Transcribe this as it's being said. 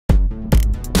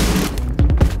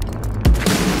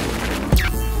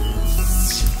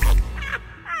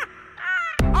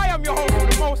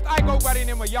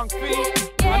young Philly.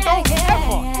 And don't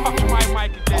ever touch my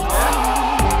mic again,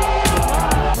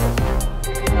 yeah?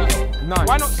 No.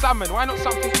 Why not salmon? Why not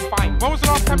something fine? When was the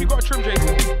last time you got a trim,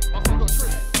 Jason?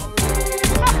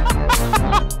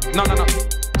 No.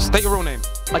 State your real name.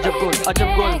 Ajab Gol.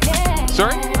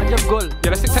 Sorry? Ajab Gol. Yeah,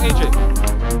 let's stick to AJ.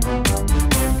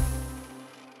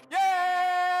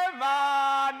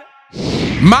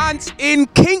 Man's in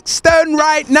Kingston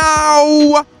right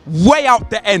now, way out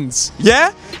the ends,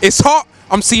 yeah? It's hot,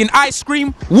 I'm seeing ice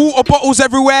cream, water bottles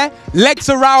everywhere, legs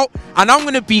are out, and I'm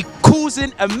gonna be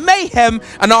causing a mayhem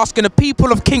and asking the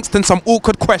people of Kingston some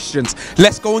awkward questions.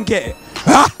 Let's go and get it.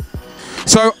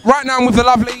 So right now I'm with the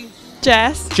lovely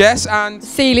Jess and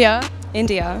Celia,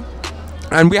 India.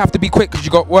 And we have to be quick because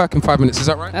you got work in 5 minutes, is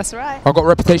that right? That's right. I've got a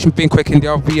reputation for being quick, India.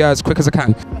 I'll be as quick as I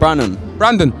can.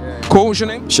 Brandon. Yeah. Cool, what's your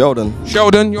name? Sheldon.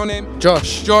 Your name?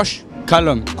 Josh.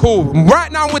 Callum. Cool.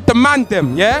 Right now I'm with the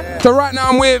Mandem, yeah? So right now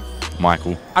I'm with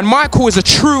Michael. And Michael is a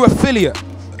true affiliate.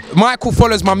 Michael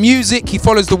follows my music, he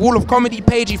follows the Wall of Comedy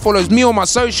page, he follows me on my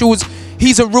socials.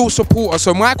 He's a real supporter,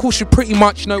 so Michael should pretty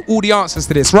much know all the answers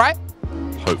to this, right?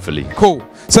 Hopefully. Cool.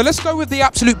 So let's go with the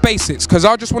absolute basics, because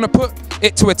I just want to put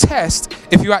it to a test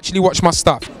if you actually watch my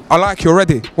stuff. I like you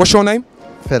already. What's your name?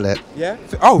 Philip. Yeah.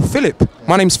 Oh, Philip.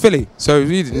 My name's Philly. So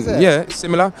yeah, it's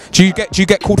similar. Do you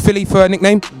get called Philly for a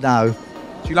nickname? No.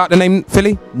 Do you like the name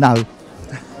Philly? No.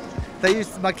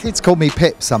 My kids call me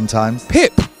Pip sometimes.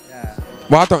 Pip? Yeah.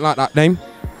 Well, I don't like that name.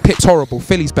 Pip's horrible.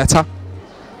 Philly's better.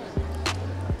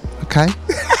 Okay.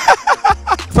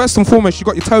 First and foremost, you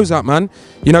got your toes out, man.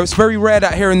 You know, it's very rare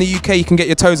that here in the UK you can get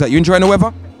your toes out. You enjoying the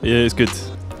weather? Yeah, it's good.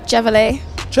 Jevely.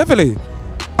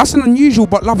 That's an unusual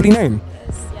but lovely name.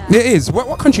 Yeah. It is.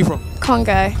 What country you from?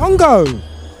 Congo.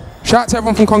 Shout out to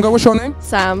everyone from Congo. What's your name?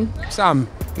 Sam.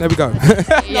 There we go.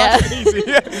 Yeah. Easy.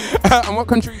 And what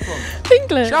country are you from?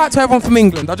 England. Shout out to everyone from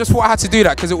England. I just thought I had to do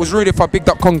that because it was rude if I bigged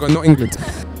up Congo, not England.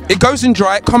 It goes in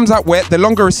dry, it comes out wet. The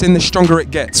longer it's in, the stronger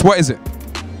it gets. What is it?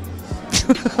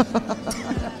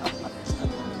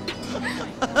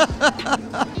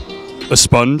 A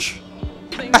sponge.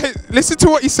 Hey, listen to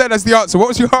what you said as the answer. What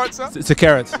was your answer? It's a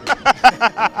carrot.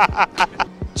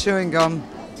 Chewing gum.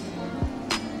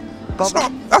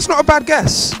 That's not a bad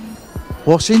guess.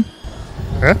 Washing.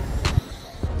 Huh?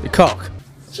 A cock.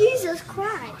 Jesus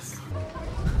Christ.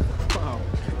 Oh,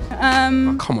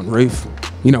 come on, Ruth.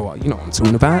 You know what I'm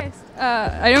talking about.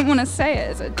 I don't want to say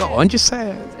it. Is it? Go on, just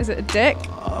say it. Is it a dick?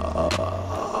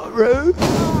 Ruth,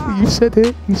 you said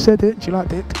it. Do you like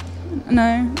dick?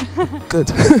 No.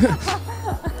 Good.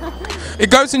 It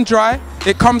goes in dry,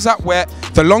 it comes out wet.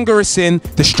 The longer it's in,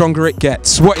 the stronger it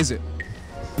gets. What is it?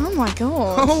 Oh my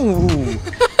god. Oh,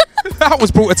 that was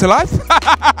brought to life.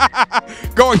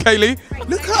 Go on, Kaylee.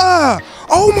 Look at her.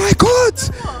 Oh my god.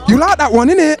 You like that one,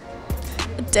 innit?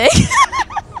 A dick?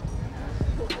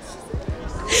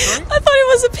 I thought it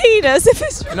was a penis. If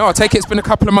it's No, I take it's been a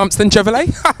couple of months then, Chevrolet.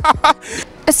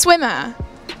 a swimmer.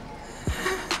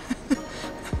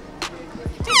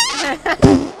 A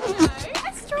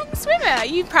strong swimmer.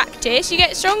 You practice, you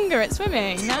get stronger at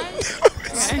swimming. No? I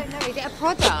don't know, is it a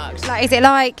product? Like, is it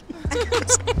like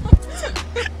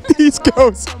These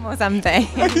girls. Or something.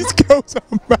 These girls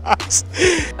are mad.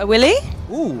 A willy?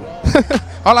 Ooh.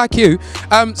 I like you.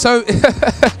 So, ooh.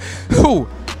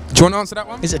 Do you want to answer that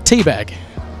one? Is it a tea bag?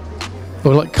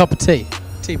 Or like a cup of tea?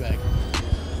 Tea bag.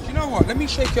 Do you know what? Let me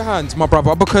shake your hand, my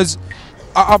brother, because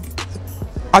I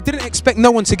didn't expect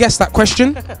no one to guess that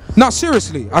question. No,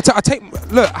 seriously. I take,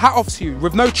 look, hat off to you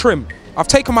with no trim. I've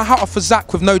taken my hat off for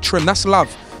Zach with no trim. That's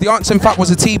love. The answer, in fact,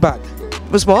 was a tea bag.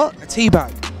 Was what? A tea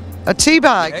bag. A tea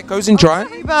bag? Yeah, it goes in dry.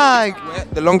 Tea bag.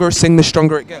 The longer it's in, the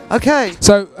stronger it gets. Okay.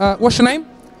 So, what's your name?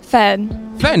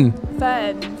 Fern. Fern.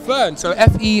 So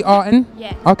F-E-R-N?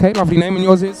 Yeah. Okay, lovely name. And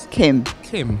yours is? Kim.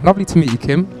 Kim. Lovely to meet you,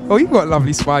 Kim. Oh, you've got a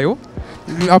lovely smile.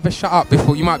 I better shut up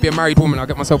before you might be a married woman. I'll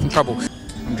get myself in trouble.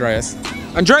 Andreas.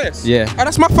 Andreas? Yeah. Oh,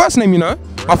 that's my first name, you know.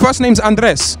 My first name's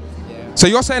Andres. Yeah. So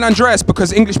you're saying Andreas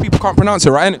because English people can't pronounce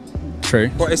it, right, innit? True.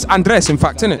 But it's Andres, in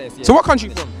fact, innit? Yeah. So what country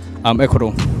are you from?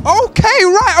 Ecuador. Okay,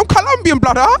 right. I'm Colombian,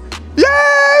 brother.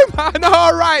 Yeah, man.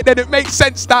 All right, then it makes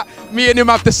sense that me and him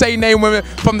have the same name when we're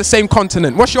from the same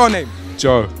continent. What's your name?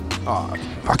 Joe. Oh,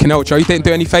 fucking hell, Joe. You didn't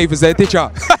do any favours there, did ya?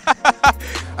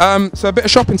 So a bit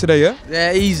of shopping today, yeah?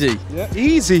 Yeah, easy. Yeah.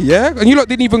 Easy, yeah? And you lot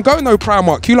didn't even go no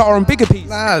Primark. You lot are on bigger piece.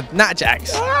 Nah, Nat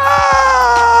Jacks.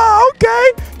 Ah,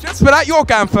 okay. Just for that, you're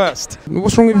going first.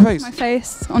 What's wrong with your face? My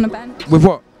face on a bench. With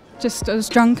what? Just, I was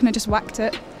drunk and I just whacked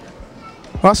it.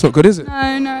 Well, that's not good, is it?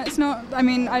 No, it's not. I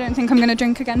mean, I don't think I'm going to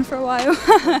drink again for a while.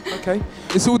 Okay.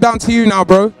 It's all down to you now,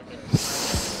 bro.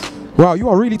 Wow, you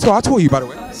are really tall. How tall are you, by the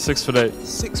way? 6'8".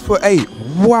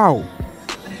 6'8". Wow.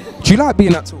 Do you like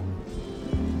being that tall?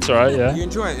 It's alright, yeah. You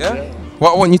enjoy it, yeah?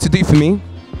 What I want you to do for me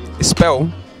is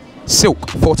spell silk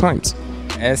 4 times.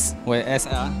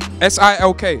 S-I.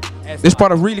 S-I-L-K. This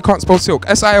brother really can't spell silk.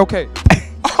 S-I-L-K.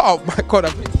 Oh my God,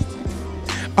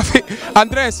 I think,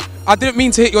 Andres, I didn't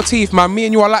mean to hit your teeth, man. Me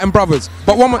and you are Latin brothers.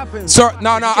 But one more, sorry,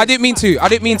 no, I didn't mean to.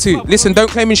 Listen,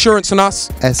 don't claim insurance on us.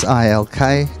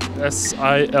 S-I-L-K.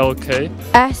 S-I-L-K.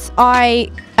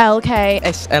 S-I-L-K.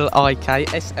 S-L-I-K.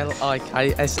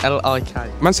 S-L-I-K.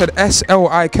 S-L-I-K. Man said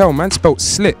S-L-I-K. Man spelled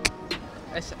slick.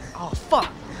 Oh, fuck.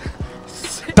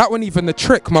 That wasn't even the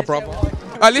trick, my brother.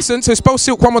 Listen, so spell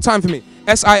silk one more time for me.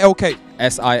 S-I-L-K.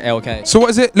 S-I-L-K. So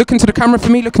what is it? Look into the camera for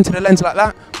me. Look into the lens like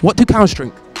that. What do cows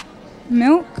drink?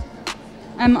 Milk.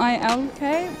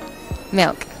 M-I-L-K.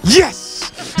 Milk.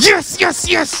 Yes! Yes, yes,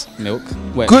 yes! Milk.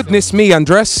 Wait. Goodness me,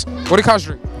 Andres. What do cows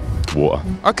drink? Water.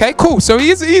 Okay, cool. So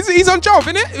he's on job,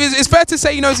 isn't it? It's fair to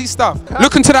say he knows his stuff.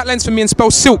 Look into that lens for me and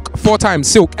spell silk 4 times.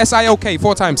 Silk. S-I-L-K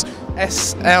 4 times.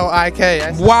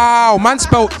 S-L-I-K. Wow, man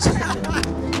spelled.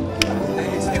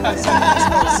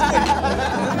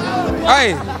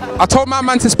 Hey, I told my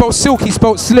man to spell silk, he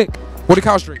spelled slick. What do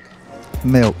cows drink?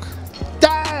 Milk.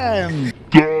 Damn!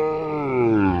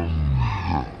 Damn!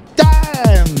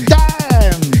 Damn!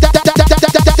 Damn!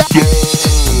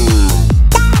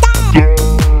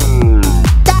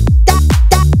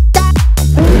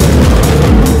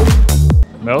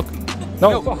 Milk?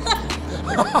 No.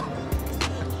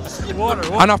 Water.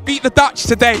 And I beat the Dutch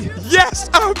today. Yes,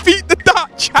 I beat the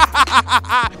Dutch.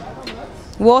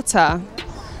 Water.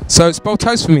 So spell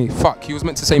toast for me. Fuck, he was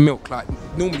meant to say milk. Like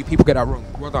normally people get that wrong.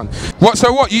 Well done. What?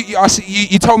 So what?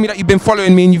 You told me that you've been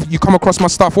following me and you come across my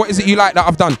stuff. What is it you like that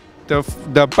I've done?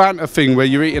 The banter thing where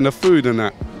you're eating the food and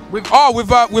that. With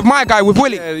my guy, with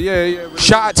Willie. Yeah.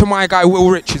 Shout out to my guy Will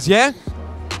Richards. Yeah,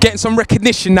 getting some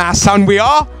recognition now, son. We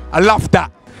are. I love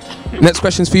that. Next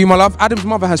question's for you, my love. Adam's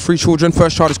mother has 3 children.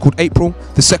 First child is called April.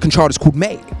 The second child is called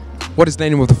May. What is the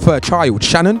name of the third child?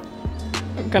 Shannon?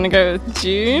 I'm gonna go with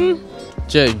June.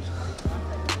 June.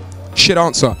 Shit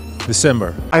answer.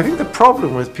 December. I think the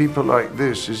problem with people like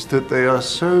this is that they are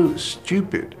so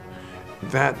stupid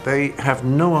that they have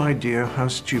no idea how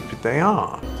stupid they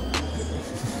are.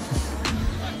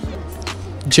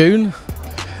 June?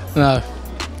 No.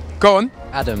 Go on.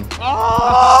 Adam.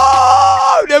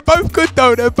 Oh, they're both good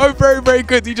though. They're both very, very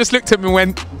good. He just looked at me and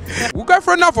went, we'll go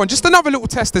for another one. Just another little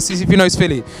test to see if you know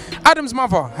Philly. Adam's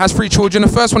mother has 3 children. The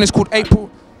first one is called April.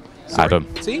 Sorry. Adam.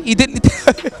 See, he didn't.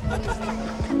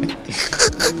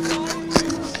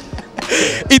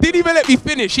 He didn't even let me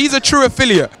finish. He's a true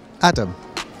affiliate. Adam.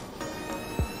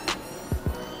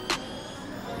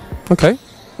 Okay.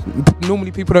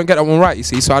 Normally people don't get that one right, you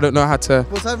see, so I don't know how to.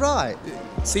 Was I right?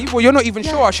 See, well, you're not even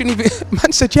sure. I shouldn't even.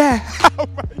 Man said, yeah. Oh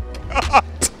my God.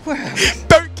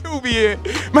 Don't kill me here.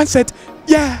 Man said,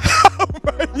 yeah. Oh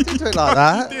my I didn't do it like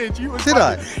that. You did. You was Did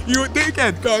right. I? You did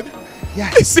again. Go on.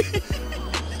 Yes. See? Do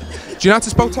you know how to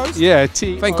spell toast? Yeah,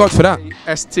 T. Thank God for that.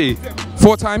 S-T.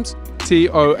 4 times.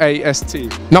 T-O-A-S-T.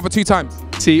 Another 2 times.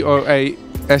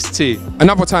 T-O-A-S-T.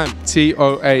 Another time.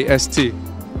 T-O-A-S-t.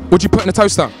 What'd you put in the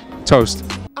toaster? Toast.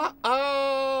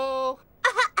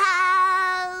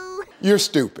 You're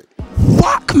stupid.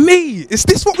 Fuck me! Is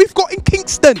this what we've got in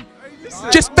Kingston?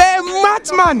 Just bare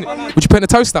madman! Would you put in a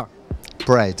toaster?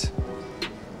 Bread.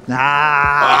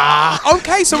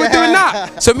 Okay, so we're doing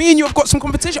that. So me and you have got some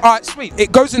competition. Alright, sweet.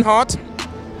 It goes in hard,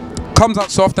 comes out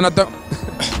soft, and I don't.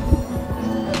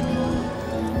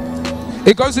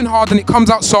 It goes in hard and it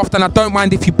comes out soft, and I don't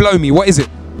mind if you blow me. What is it?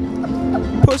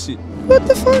 Pussy. What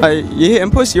the fuck? Hey, you're hitting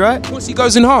pussy, right? Pussy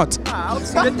goes in hard.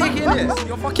 You're a dick, innit?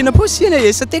 You're fucking a pussy, innit?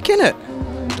 It's a dick, innit?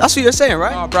 That's what you're saying,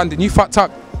 right? Oh, Brandon, you fucked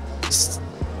up.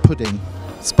 Pudding.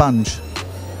 Sponge.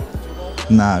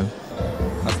 No.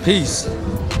 A piece.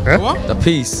 Huh? What? The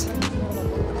piece.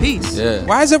 Peace. Yeah.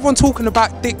 Why is everyone talking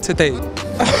about dick today?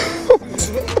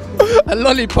 A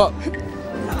lollipop.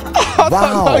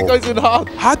 Wow. That goes in hard.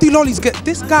 How do lollies get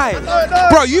this guy?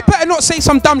 Bro, you better not say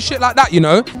some dumb shit like that, you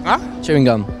know? Huh? Chewing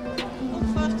gum.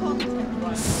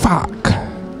 Fuck.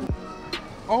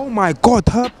 Oh my God,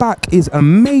 her back is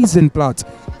amazing, blood.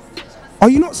 Are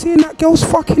you not seeing that girl's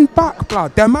fucking back,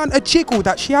 blood? The amount of jiggle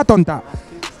that she had on that.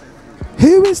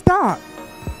 Who is that?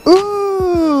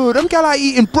 Ooh, them girl like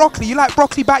eating broccoli. You like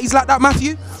broccoli batties like that,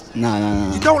 Matthew?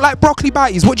 No. You don't like broccoli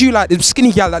batties? What do you like? The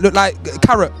skinny gal that look like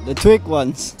carrot? The twig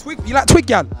ones. Twig? You like twig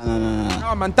gal? No.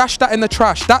 No, man, dash that in the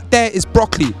trash. That there is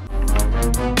broccoli.